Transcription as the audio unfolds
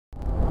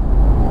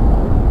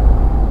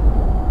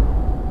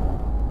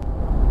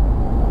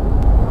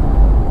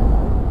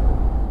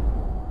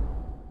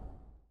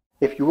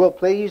you will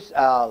please,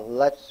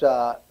 let's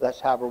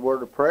have a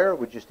word of prayer.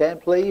 Would you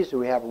stand, please?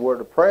 We have a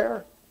word of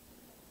prayer.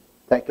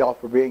 Thank you all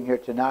for being here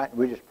tonight.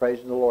 We just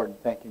praise the Lord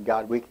and thanking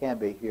God we can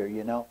be here,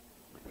 you know.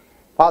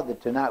 Father,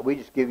 tonight we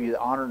just give you the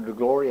honor and the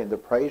glory and the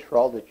praise for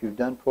all that you've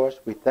done for us.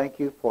 We thank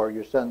you for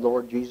your Son,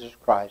 Lord Jesus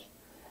Christ.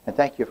 And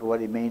thank you for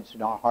what he means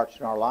in our hearts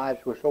and our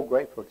lives. We're so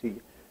grateful to you.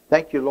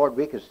 Thank you, Lord,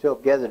 we can still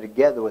gather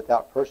together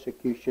without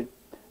persecution.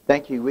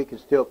 Thank you, we can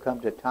still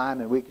come to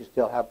time and we can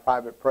still have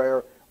private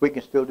prayer. We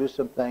can still do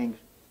some things,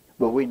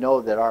 but we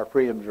know that our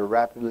freedoms are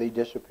rapidly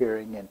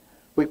disappearing. And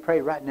we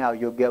pray right now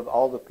you'll give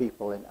all the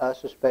people, and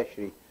us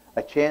especially,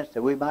 a chance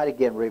that we might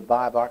again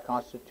revive our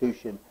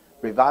Constitution.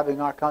 Reviving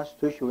our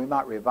Constitution, we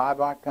might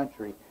revive our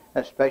country,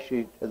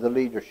 especially the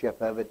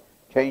leadership of it,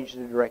 change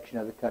the direction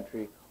of the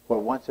country, where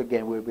once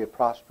again we'll be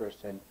prosperous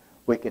and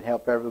we can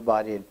help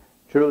everybody, and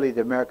truly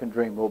the American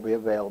dream will be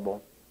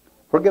available.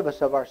 Forgive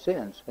us of our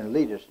sins and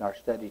lead us in our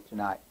study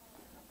tonight.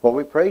 For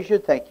we praise you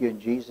and thank you in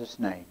Jesus'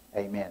 name.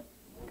 Amen.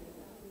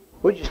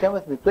 Would you stand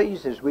with me,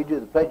 please, as we do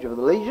the Pledge of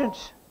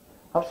Allegiance?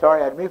 I'm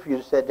sorry, I didn't mean for you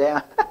to sit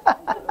down.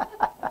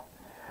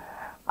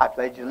 I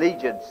pledge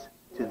allegiance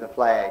to the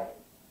flag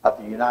of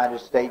the United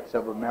States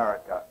of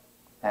America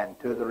and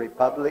to the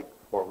republic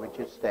for which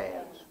it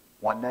stands,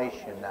 one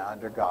nation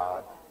under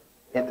God,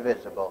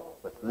 indivisible,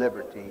 with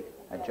liberty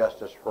and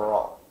justice for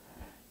all.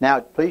 Now,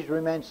 please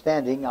remain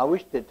standing. I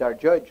wish that our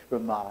judge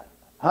from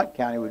Hunt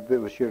County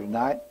was here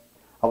tonight.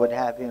 I would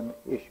have him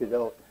issue the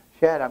oath.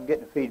 Shad, I'm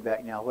getting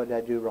feedback now. What did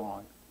I do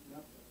wrong?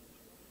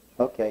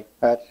 Okay,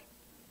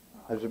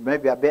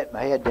 maybe I bent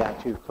my head down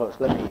too close.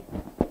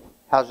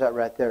 How's that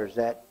right there? Is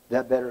that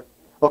better?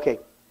 Okay,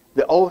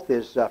 the oath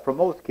is from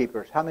Oath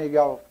Keepers. How many of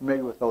y'all are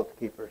familiar with Oath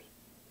Keepers?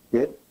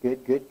 Good.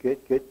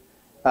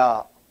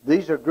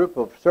 These are a group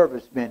of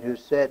servicemen who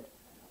said,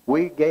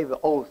 we gave an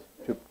oath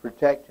to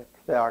protect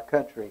our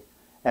country,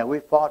 and we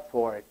fought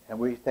for it, and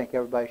we think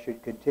everybody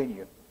should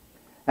continue.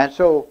 And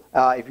so,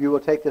 if you will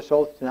take this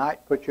oath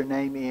tonight, put your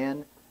name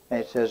in, and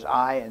it says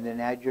I, and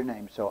then add your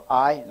name. So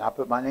I, and I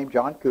put my name,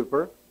 John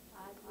Cooper,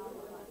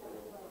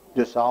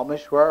 do solemnly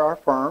swear or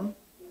affirm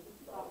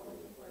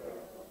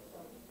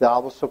that I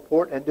will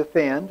support and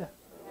defend the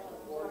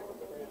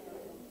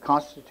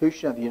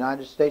Constitution of the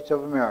United States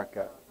of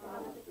America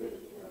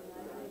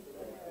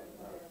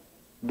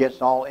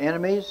against all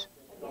enemies,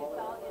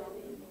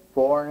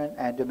 foreign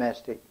and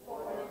domestic,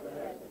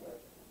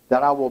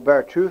 that I will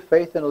bear true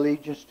faith and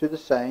allegiance to the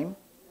same,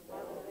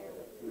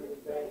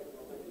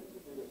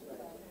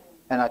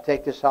 and I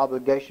take this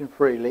obligation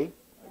freely,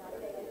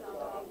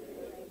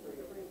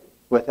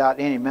 without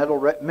any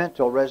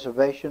mental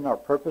reservation or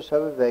purpose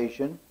of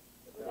evasion,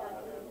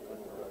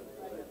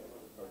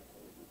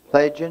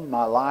 pledging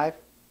my life,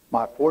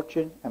 my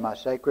fortune, and my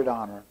sacred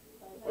honor.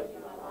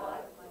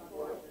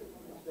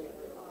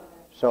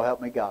 So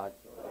help me God.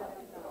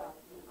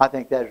 I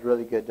think that is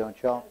really good,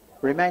 don't y'all?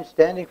 Remain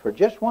standing for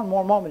just one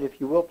more moment, if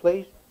you will,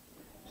 please.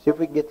 See if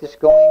we can get this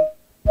going.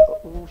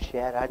 Oh,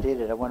 shit, I did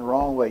it. I went the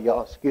wrong way,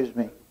 y'all. Excuse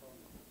me.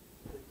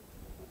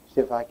 See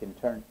if I can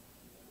turn.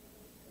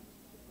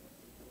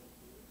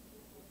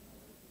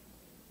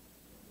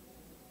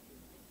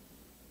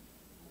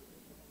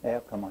 Yeah,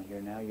 come on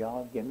here now,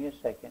 y'all. Give me a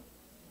second.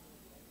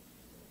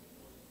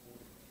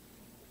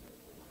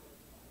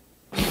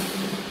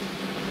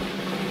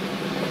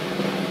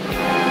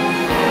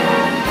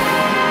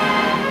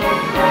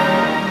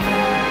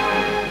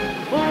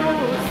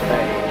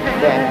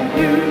 Can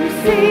you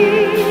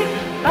see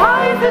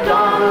by the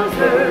dawn's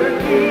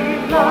early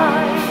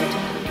light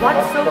what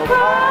so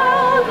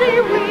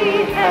proudly we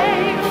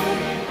hailed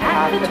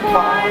at the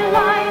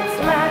twilight's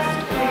last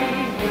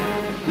gleaming,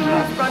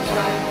 whose broad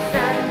stripes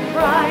and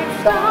bright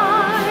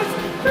stars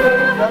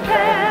through the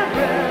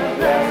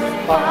perilous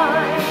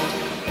fight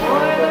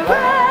o'er the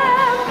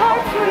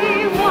ramparts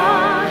we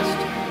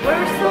watched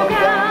were so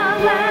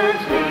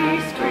gallantly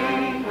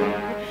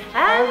streaming,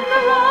 and the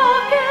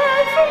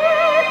rockets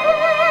red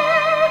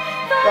glare,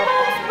 the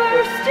bombs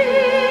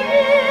bursting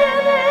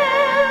in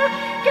air,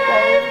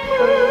 gave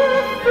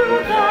proof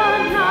through the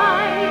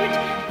night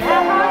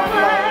that our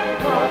flag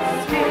was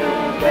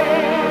still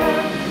there.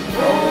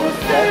 Oh,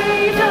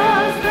 say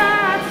does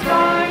that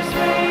Star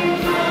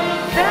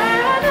Spangled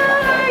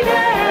Banner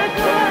yet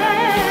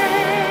wave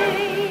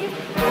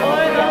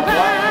o'er the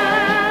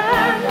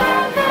land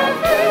of the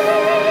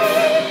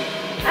free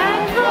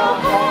and the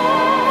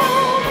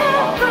home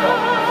of the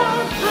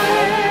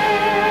brave?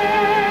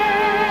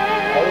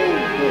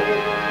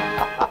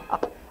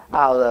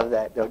 I love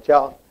that, don't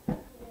y'all?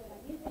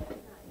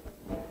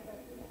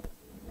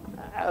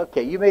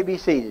 Okay, you may be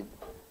seated.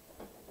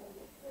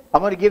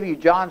 I'm going to give you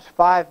John's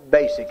 5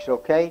 basics,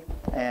 okay?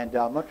 And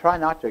I'm going to try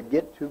not to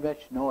get too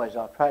much noise.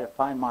 I'll try to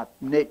find my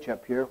niche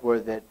up here where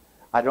that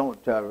I don't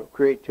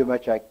create too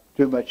much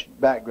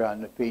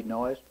background to feed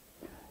noise.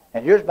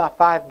 And here's my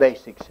 5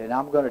 basics, and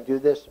I'm going to do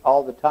this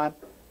all the time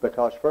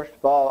because, first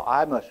of all,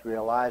 I must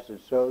realize, and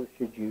so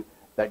should you,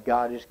 that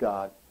God is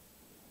God.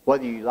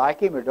 Whether you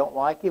like Him or don't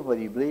like Him,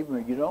 whether you believe Him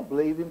or you don't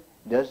believe Him,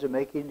 it doesn't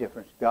make any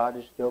difference. God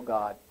is still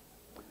God.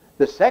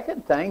 The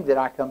second thing that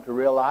I come to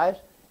realize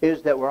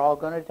is that we're all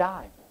going to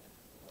die.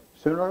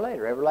 Sooner or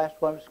later, every last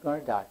one of us is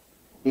going to die.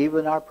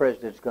 Even our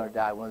president's going to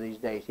die one of these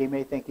days. He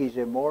may think he's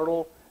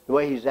immortal. The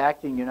way he's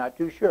acting, you're not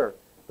too sure.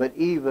 But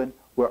even,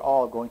 we're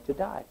all going to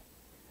die.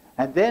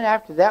 And then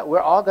after that, we're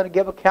all going to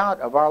give account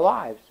of our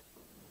lives.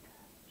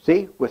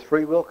 See, with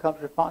free will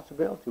comes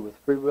responsibility. With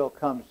free will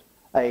comes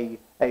a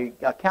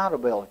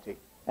accountability.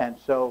 And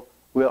so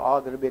we're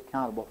all going to be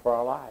accountable for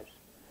our lives.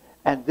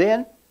 And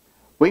then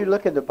we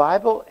look in the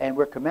Bible and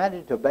we're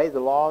commanded to obey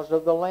the laws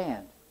of the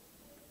land.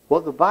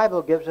 Well, the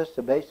Bible gives us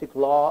the basic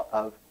law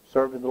of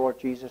serving the Lord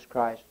Jesus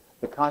Christ.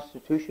 The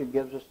Constitution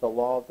gives us the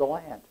law of the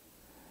land.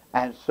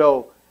 And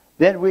so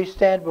then we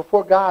stand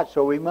before God,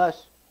 so we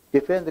must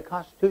defend the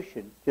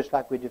Constitution just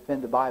like we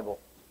defend the Bible.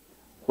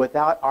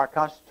 Without our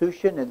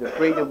Constitution and the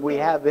freedom we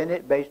have in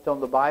it based on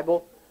the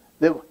Bible,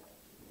 then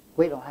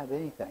we don't have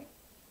anything.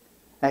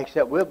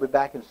 Except we'll be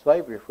back in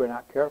slavery if we're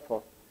not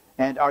careful.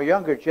 And our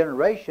younger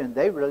generation,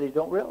 they really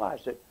don't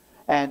realize it.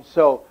 And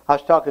so I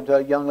was talking to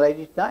a young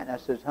lady tonight, and I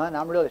said, "Hon,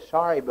 I'm really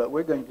sorry, but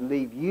we're going to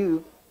leave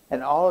you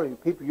and all of you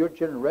people, your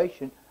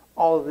generation,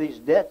 all of these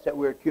debts that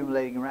we're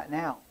accumulating right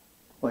now."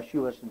 Well, she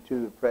wasn't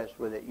too impressed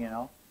with it,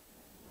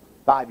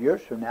 5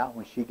 years from now,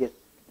 when she gets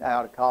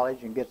out of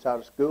college and gets out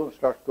of school and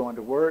starts going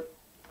to work,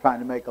 trying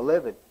to make a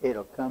living,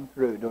 it'll come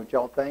through, don't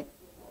y'all think?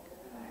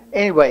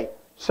 Anyway,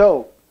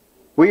 so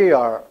we've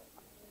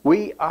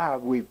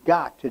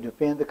got to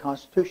defend the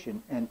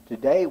Constitution. And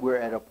today we're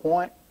at a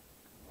point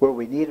where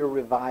we need a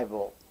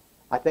revival.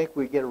 I think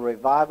we get a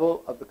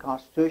revival of the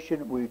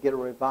Constitution. We get a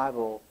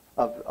revival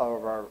of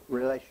our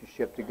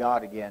relationship to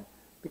God again,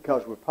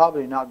 because we're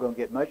probably not going to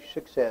get much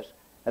success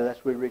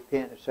unless we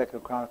repent. In 2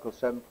 Chronicles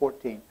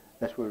 7:14,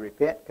 unless we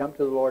repent, come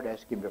to the Lord,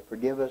 ask Him to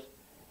forgive us,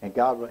 and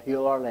God will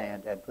heal our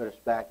land and put us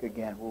back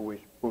again where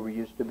we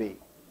used to be.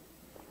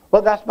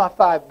 Well, that's my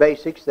 5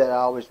 basics that I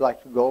always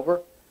like to go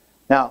over.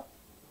 Now,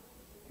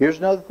 here's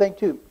another thing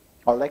too.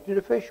 Our elected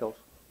officials,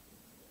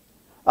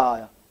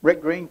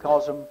 Rick Green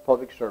calls them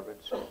public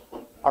servants.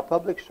 Our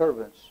public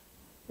servants,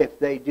 if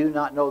they do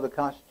not know the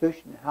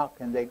Constitution, how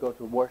can they go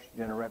to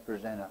Washington and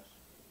represent us?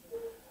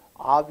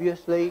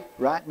 Obviously,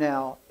 right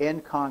now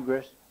in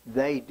Congress,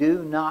 they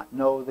do not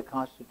know the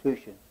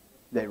Constitution.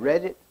 They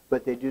read it,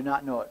 but they do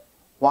not know it.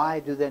 Why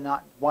do they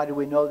not? Why do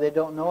we know they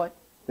don't know it?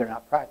 They're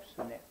not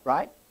practicing it,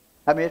 right?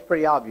 I mean, it's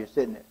pretty obvious,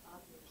 isn't it?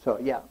 So,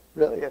 yeah,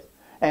 really is.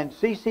 And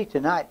CC,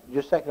 tonight,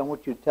 just a second, I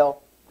want you to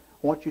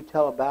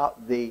tell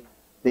about the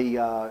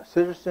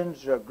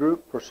Citizens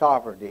Group for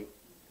Sovereignty.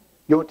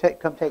 You want to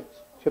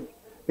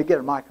get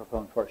a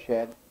microphone for us,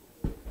 Shad.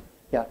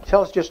 Yeah,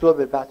 tell us just a little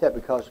bit about that,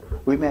 because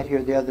we met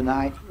here the other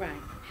night. Right.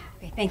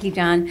 Okay, thank you,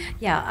 John.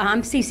 Yeah,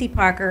 I'm Cece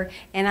Parker,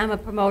 and I'm a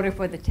promoter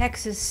for the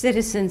Texas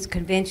Citizens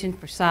Convention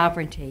for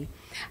Sovereignty.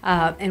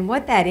 And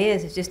what that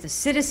is just a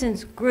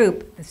citizens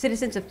group. The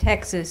citizens of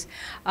Texas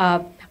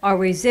are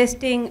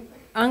resisting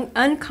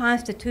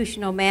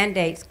unconstitutional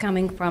mandates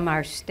coming from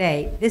our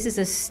state. This is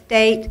a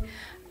state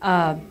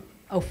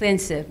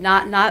offensive,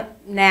 not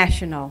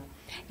national.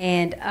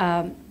 And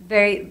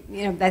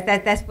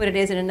that's what it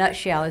is in a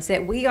nutshell, is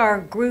that we are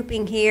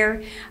grouping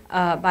here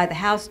by the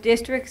House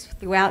districts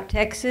throughout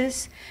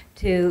Texas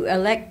to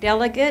elect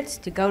delegates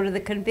to go to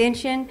the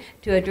convention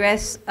to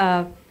address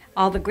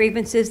all the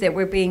grievances that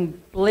we're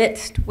being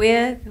blitzed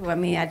with. I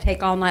mean, I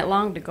take all night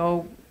long to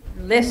go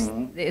list.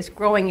 It's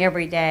growing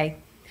every day.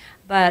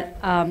 But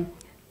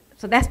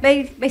so that's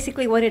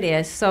basically what it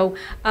is. So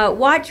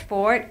watch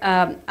for it.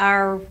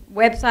 Our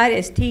website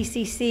is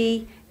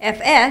tccfs.com,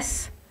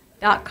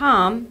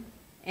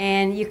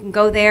 and you can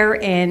go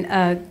there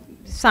and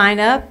sign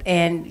up,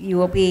 and you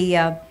will be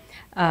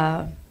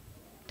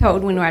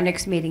told when our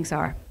next meetings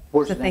are.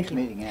 Where's the next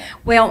meeting at?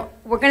 Well,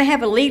 we're going to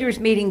have a leaders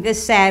meeting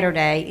this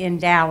Saturday in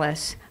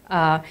Dallas.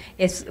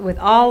 It's with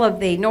all of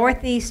the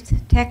Northeast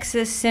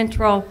Texas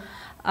Central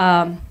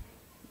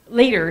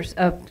leaders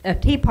of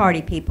Tea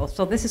Party people.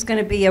 So this is going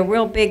to be a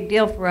real big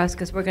deal for us,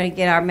 because we're going to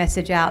get our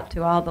message out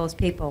to all those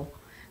people.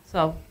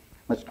 So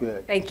that's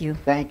good. Thank you.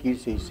 Thank you,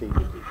 Cece.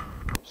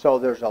 So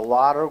there's a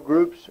lot of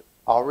groups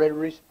already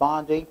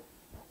responding,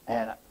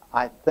 and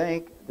I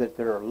think that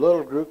there are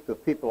little groups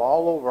of people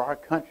all over our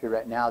country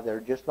right now that are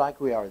just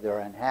like we are. They're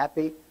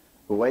unhappy.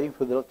 We're waiting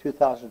for the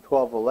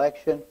 2012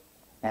 election,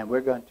 and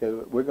we're going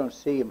to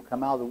see them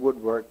come out of the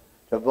woodwork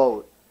to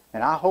vote.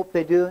 And I hope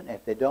they do, and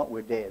if they don't,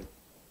 we're dead.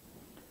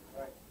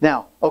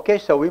 Now, okay,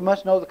 so we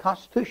must know the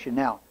Constitution.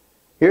 Now,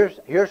 here's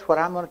what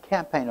I'm going to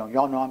campaign on.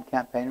 Y'all know I'm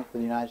campaigning for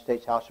the United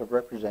States House of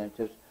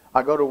Representatives.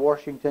 I go to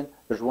Washington.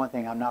 There's one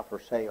thing: I'm not for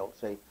sale.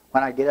 See,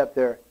 when I get up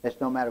there, it's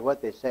no matter what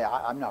they say,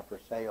 I'm not for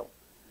sale,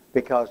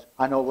 because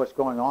I know what's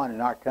going on in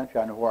our country.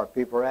 I know where our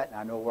people are at, and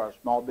I know where our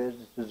small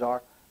businesses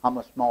are. I'm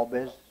a small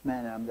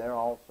businessman, and I'm there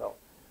also.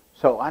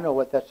 So I know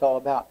what that's all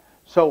about.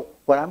 So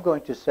what I'm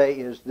going to say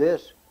is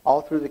this all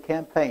through the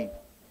campaign: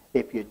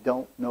 if you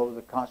don't know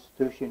the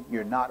Constitution,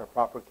 you're not a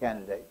proper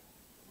candidate.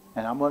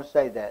 And I'm going to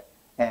say that.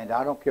 And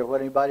I don't care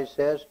what anybody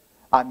says.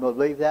 I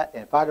believe that.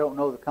 And if I don't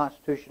know the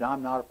Constitution,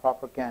 I'm not a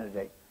proper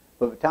candidate.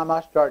 But by the time I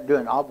start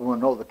doing it, I'll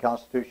know the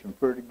Constitution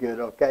pretty good,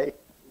 okay?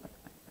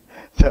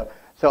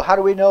 So how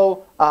do we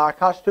know our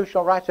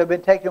constitutional rights have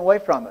been taken away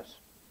from us?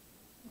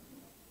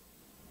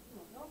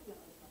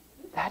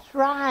 That's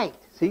right.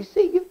 See,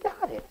 you've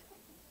got it.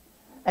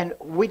 And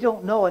we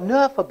don't know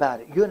enough about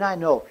it. You and I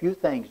know a few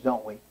things,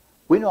 don't we?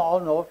 We all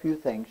know a few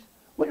things.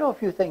 We know a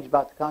few things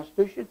about the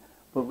Constitution,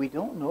 but we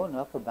don't know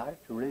enough about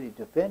it to really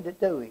defend it,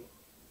 do we?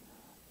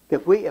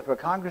 If a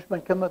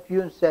congressman come up to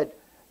you and said,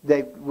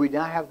 we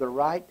now have the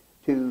right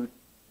to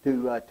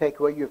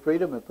take away your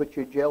freedom and put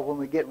you in jail when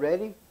we get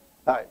ready,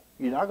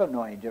 you're not going to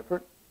know any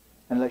different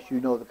unless you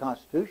know the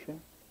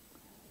Constitution.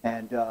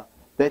 And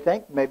they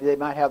think maybe they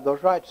might have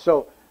those rights.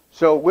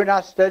 So we're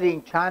not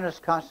studying China's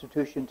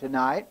Constitution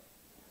tonight.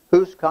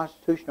 Whose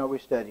Constitution are we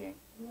studying?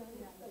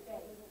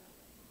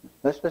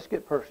 Let's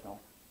get personal.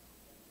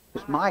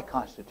 It's my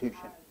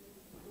Constitution.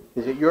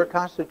 Is it your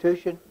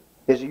Constitution?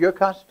 Is it your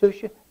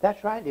Constitution?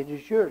 That's right, it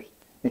is yours.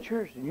 It's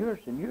yours and yours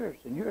and yours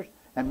and yours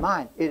and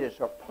mine. It is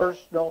a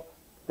personal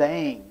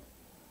thing.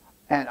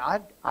 And I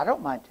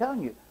don't mind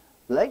telling you,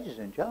 ladies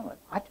and gentlemen,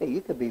 I tell you,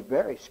 it could be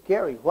very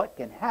scary what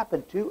can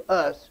happen to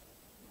us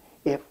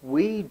if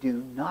we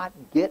do not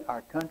get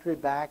our country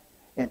back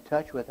in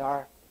touch with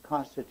our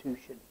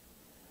Constitution.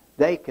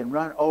 They can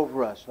run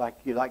over us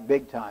like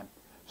big time.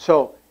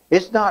 So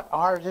it's not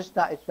ours, it's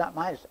not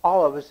mine, it's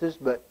all of us,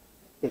 but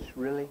it's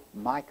really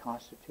my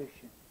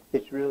Constitution.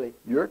 It's really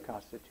your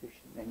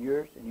Constitution, and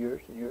yours, and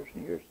yours, and yours,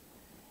 and yours.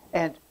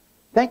 And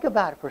think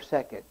about it for a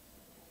second.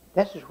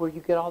 This is where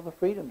you get all the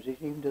freedoms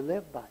even to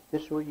live by.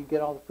 This is where you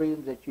get all the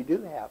freedoms that you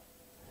do have.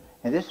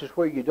 And this is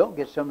where you don't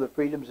get some of the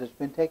freedoms that's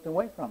been taken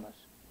away from us.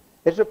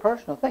 It's a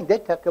personal thing. They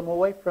took them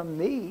away from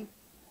me.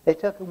 They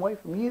took them away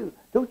from you.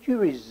 Don't you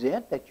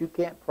resent that you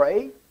can't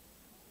pray?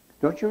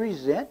 Don't you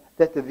resent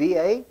that the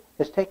VA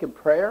has taken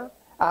prayer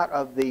out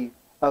of the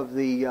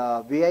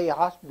VA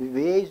hospital,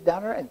 the VAs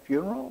down there, and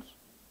funerals?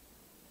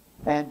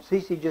 And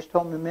Cece just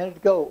told me a minute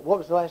ago. What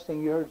was the last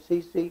thing you heard,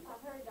 Cece?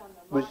 I heard on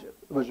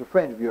the Was a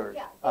friend of yours?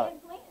 Yeah, Dan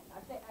Flynn.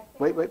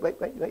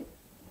 Wait.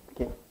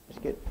 Okay, that's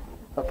good.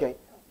 Okay,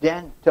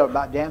 Dan, tell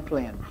about Dan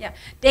Flynn. Yeah,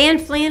 Dan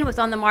Flynn was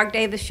on the Mark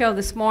Davis show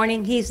this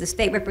morning. He's the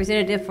state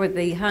representative for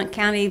the Hunt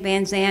County,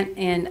 Van Zant,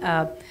 and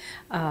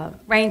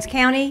Rains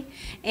County,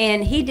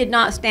 and he did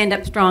not stand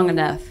up strong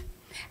enough.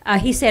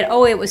 He said,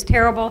 oh, it was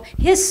terrible.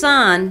 His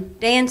son,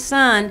 Dan's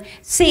son,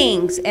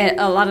 sings at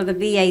a lot of the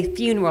VA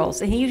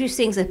funerals, and he usually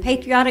sings a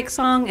patriotic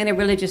song and a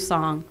religious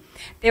song.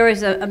 There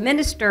is a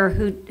minister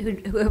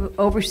who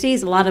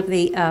oversees a lot of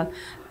the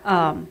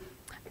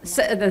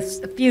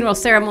funeral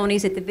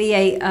ceremonies at the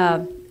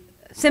VA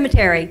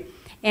cemetery,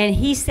 and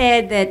he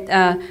said that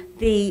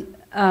the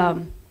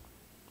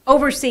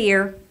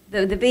overseer,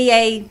 the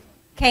VA,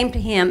 came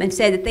to him and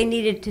said that they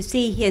needed to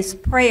see his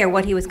prayer,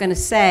 what he was going to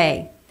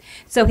say.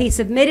 So he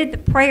submitted the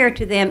prayer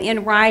to them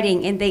in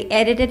writing, and they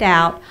edited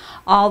out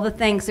all the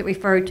things that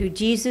referred to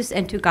Jesus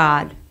and to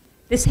God.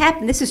 This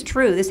happened. This is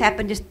true. This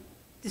happened just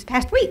this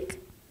past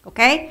week.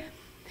 Okay?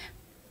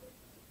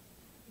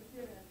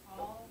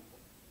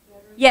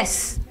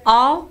 Yes,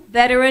 all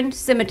veteran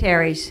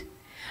cemeteries.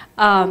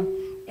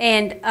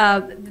 And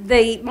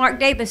Mark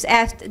Davis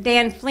asked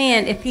Dan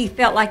Flynn if he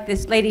felt like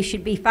this lady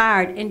should be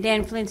fired, and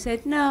Dan Flynn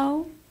said,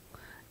 no,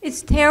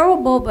 it's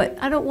terrible, but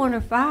I don't want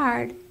her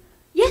fired.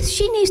 Yes,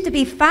 she needs to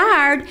be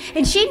fired,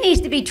 and she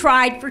needs to be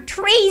tried for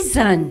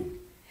treason.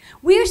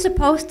 We're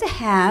supposed to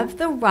have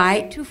the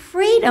right to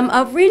freedom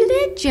of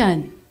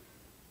religion.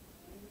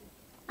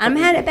 I'm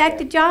headed back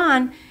to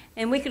John,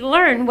 and we can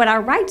learn what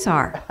our rights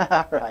are.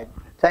 All right.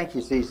 Thank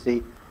you,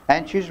 Cece.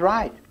 And she's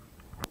right.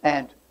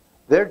 And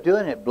they're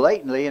doing it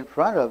blatantly in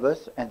front of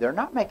us, and they're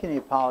not making any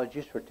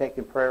apologies for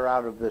taking prayer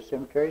out of the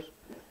cemeteries.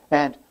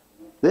 And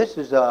this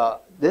is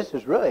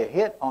really a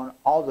hit on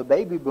all the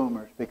baby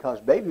boomers, because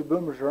baby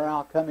boomers are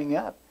now coming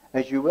up.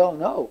 As you well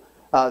know,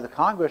 the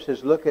Congress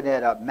is looking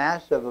at a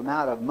massive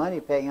amount of money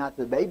paying out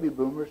to the baby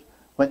boomers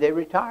when they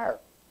retire.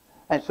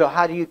 And so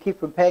how do you keep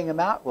from paying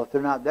them out? Well, if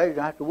they're not there, you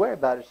don't have to worry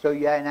about it. So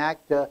you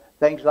enact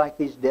things like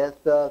these death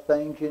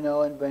things, you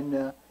know,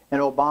 and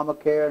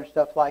Obamacare and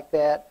stuff like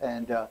that,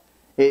 and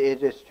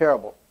it is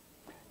terrible.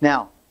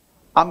 Now,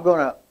 I'm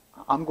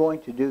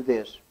going to do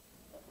this.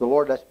 The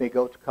Lord lets me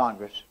go to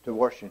Congress, to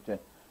Washington.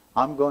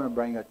 I'm going to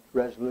bring a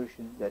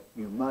resolution that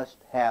you must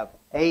have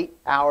 8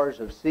 hours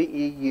of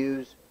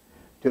CEUs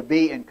to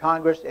be in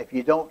Congress. If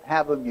you don't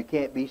have them, you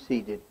can't be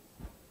seated.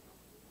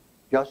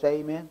 Y'all say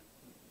amen?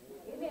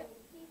 Amen.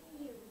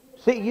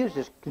 CEUs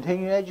is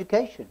continuing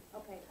education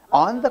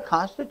on the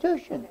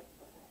Constitution.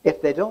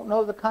 If they don't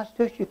know the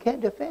Constitution, you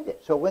can't defend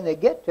it. So when they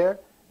get there,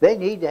 they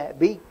need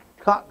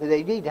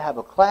to have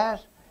a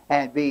class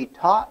and be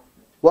taught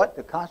what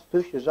the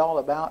Constitution is all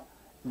about,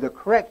 the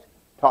correct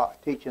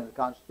teaching of the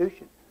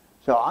Constitution.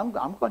 So I'm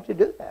going to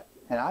do that,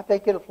 and I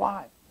think it'll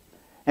fly.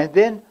 And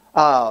then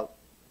we're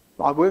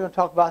going to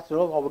talk about the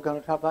law. We're going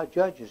to talk about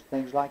judges,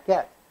 things like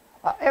that.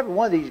 Every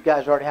one of these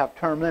guys already have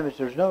term limits.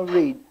 There's no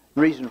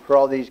reason for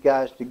all these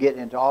guys to get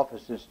into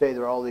office and stay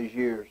there all these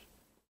years.